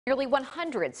Nearly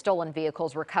 100 stolen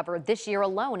vehicles recovered this year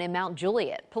alone in Mount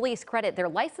Juliet. Police credit their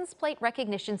license plate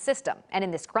recognition system. And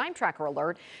in this crime tracker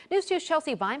alert, News 2's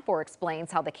Chelsea Vinefor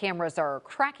explains how the cameras are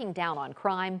cracking down on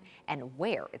crime and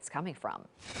where it's coming from.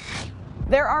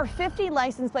 There are 50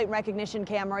 license plate recognition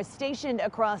cameras stationed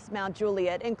across Mount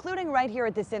Juliet, including right here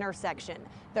at this intersection.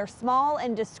 They're small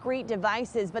and discreet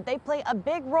devices, but they play a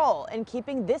big role in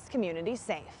keeping this community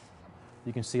safe.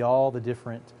 You can see all the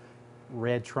different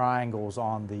red triangles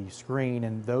on the screen,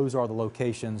 and those are the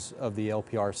locations of the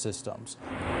LPR systems.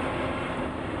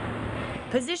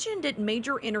 Positioned at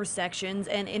major intersections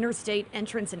and interstate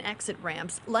entrance and exit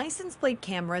ramps, license plate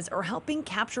cameras are helping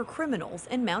capture criminals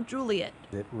in Mount Juliet.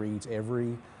 It reads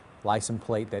every license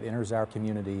plate that enters our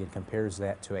community and compares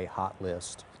that to a hot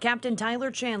list. Captain Tyler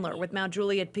Chandler with Mount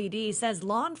Juliet PD says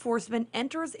law enforcement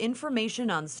enters information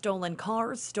on stolen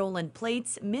cars, stolen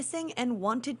plates, missing and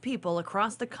wanted people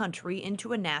across the country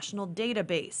into a national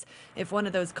database. If one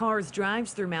of those cars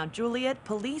drives through Mount Juliet,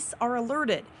 police are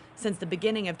alerted. Since the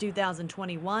beginning of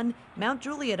 2021, Mount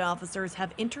Juliet officers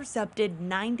have intercepted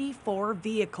 94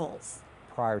 vehicles.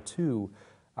 Prior to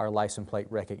our license plate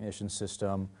recognition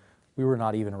system, we were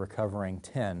not even recovering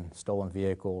 10 stolen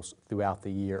vehicles throughout the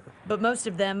year. But most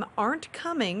of them aren't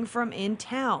coming from in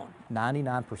town.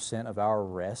 99% of our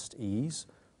arrestees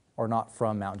are not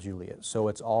from Mount Juliet, so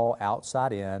it's all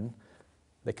outside in.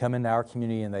 They come into our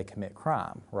community and they commit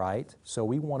crime, right? So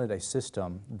we wanted a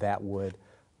system that would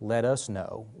let us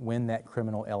know when that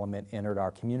criminal element entered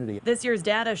our community. This year's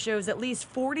data shows at least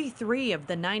 43 of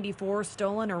the 94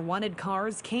 stolen or wanted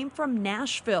cars came from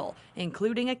Nashville,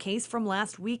 including a case from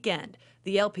last weekend.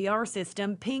 The LPR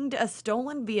system pinged a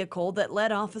stolen vehicle that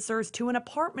led officers to an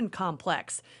apartment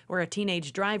complex where a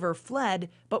teenage driver fled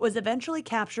but was eventually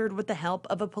captured with the help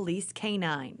of a police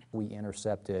canine. We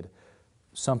intercepted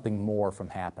something more from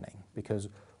happening, because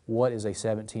what is a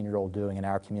 17-year-old doing in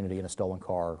our community in a stolen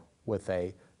car with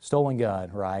a stolen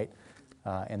gun, right?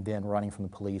 And then running from the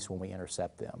police when we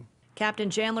intercept them. Captain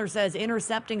Chandler says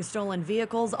intercepting stolen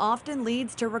vehicles often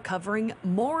leads to recovering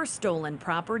more stolen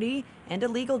property and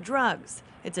illegal drugs.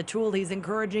 It's a tool he's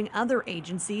encouraging other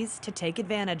agencies to take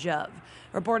advantage of.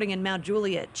 Reporting in Mount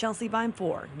Juliet, Chelsea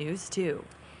Vinefor, News 2.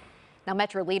 Now,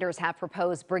 Metro leaders have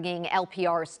proposed bringing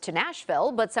LPRs to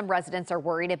Nashville, but some residents are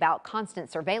worried about constant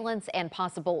surveillance and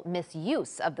possible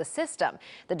misuse of the system.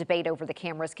 The debate over the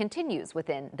cameras continues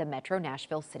within the Metro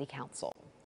Nashville City Council.